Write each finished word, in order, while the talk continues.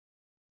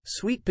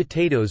Sweet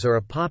potatoes are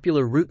a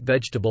popular root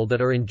vegetable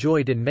that are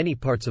enjoyed in many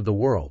parts of the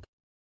world.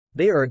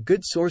 They are a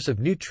good source of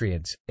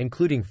nutrients,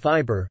 including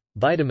fiber,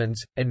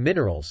 vitamins, and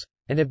minerals,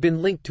 and have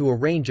been linked to a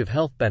range of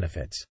health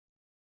benefits.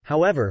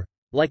 However,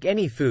 like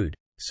any food,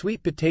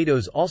 sweet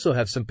potatoes also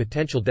have some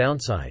potential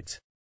downsides.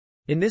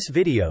 In this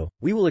video,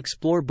 we will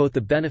explore both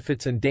the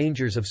benefits and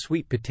dangers of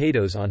sweet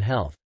potatoes on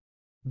health.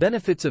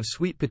 Benefits of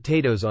sweet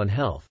potatoes on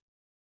health.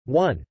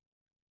 1.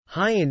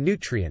 High in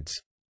nutrients.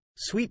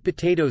 Sweet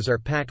potatoes are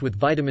packed with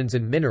vitamins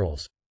and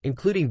minerals,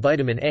 including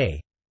vitamin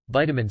A,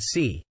 vitamin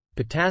C,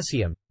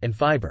 potassium, and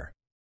fiber.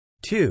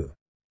 2.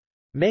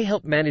 May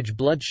help manage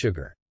blood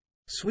sugar.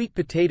 Sweet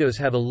potatoes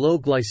have a low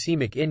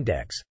glycemic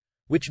index,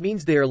 which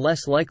means they are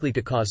less likely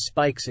to cause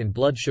spikes in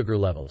blood sugar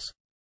levels.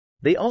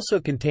 They also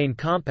contain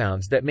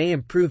compounds that may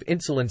improve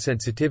insulin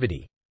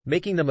sensitivity,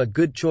 making them a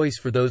good choice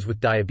for those with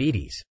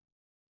diabetes.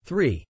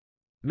 3.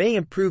 May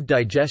improve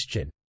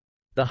digestion.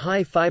 The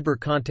high fiber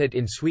content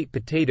in sweet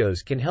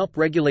potatoes can help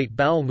regulate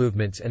bowel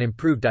movements and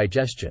improve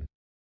digestion.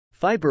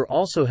 Fiber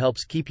also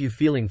helps keep you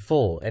feeling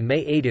full and may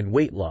aid in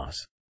weight loss.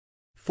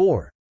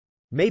 4.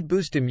 May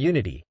boost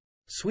immunity.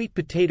 Sweet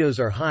potatoes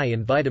are high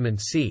in vitamin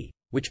C,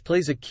 which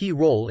plays a key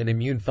role in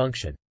immune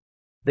function.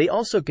 They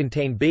also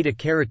contain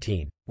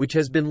beta-carotene, which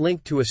has been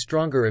linked to a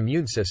stronger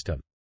immune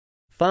system.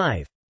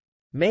 5.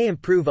 May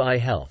improve eye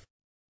health.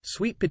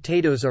 Sweet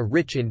potatoes are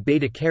rich in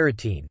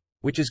beta-carotene,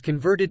 which is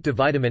converted to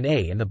vitamin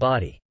A in the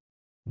body.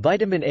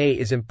 Vitamin A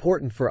is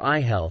important for eye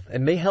health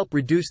and may help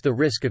reduce the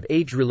risk of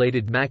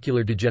age-related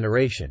macular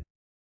degeneration.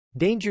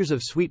 Dangers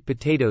of sweet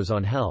potatoes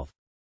on health.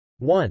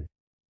 1.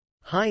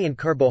 High in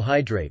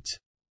carbohydrates.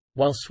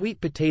 While sweet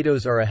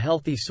potatoes are a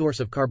healthy source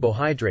of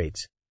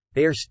carbohydrates,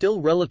 they are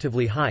still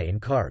relatively high in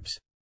carbs.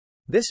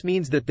 This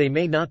means that they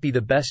may not be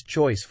the best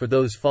choice for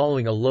those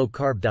following a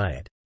low-carb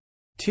diet.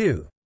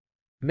 2.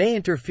 May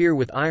interfere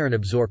with iron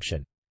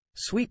absorption.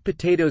 Sweet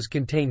potatoes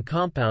contain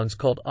compounds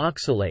called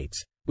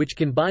oxalates, which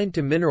can bind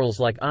to minerals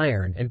like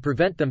iron and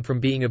prevent them from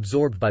being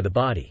absorbed by the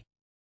body.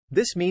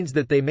 This means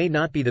that they may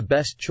not be the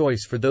best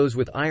choice for those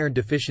with iron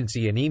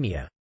deficiency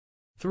anemia.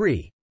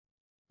 3.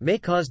 May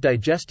cause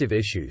digestive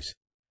issues.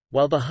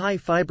 While the high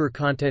fiber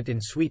content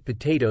in sweet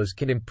potatoes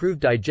can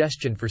improve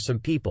digestion for some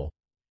people,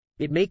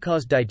 it may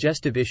cause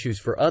digestive issues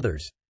for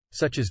others,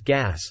 such as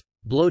gas,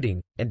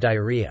 bloating, and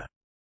diarrhea.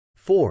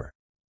 4.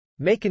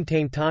 May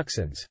contain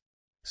toxins.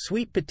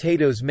 Sweet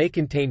potatoes may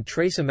contain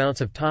trace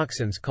amounts of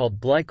toxins called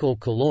glycol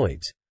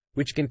colloids,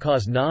 which can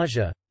cause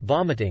nausea,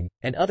 vomiting,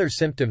 and other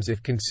symptoms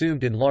if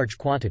consumed in large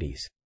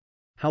quantities.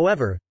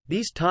 However,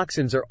 these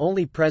toxins are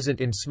only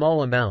present in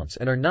small amounts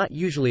and are not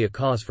usually a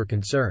cause for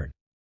concern.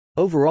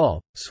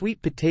 Overall,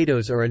 sweet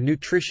potatoes are a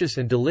nutritious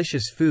and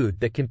delicious food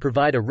that can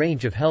provide a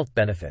range of health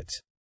benefits.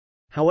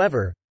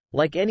 However,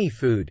 like any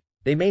food,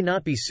 they may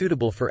not be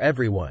suitable for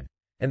everyone,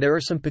 and there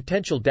are some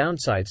potential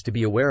downsides to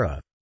be aware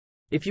of.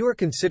 If you are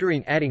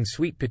considering adding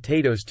sweet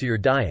potatoes to your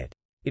diet,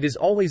 it is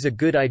always a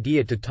good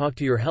idea to talk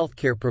to your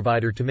healthcare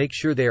provider to make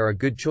sure they are a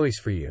good choice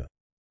for you.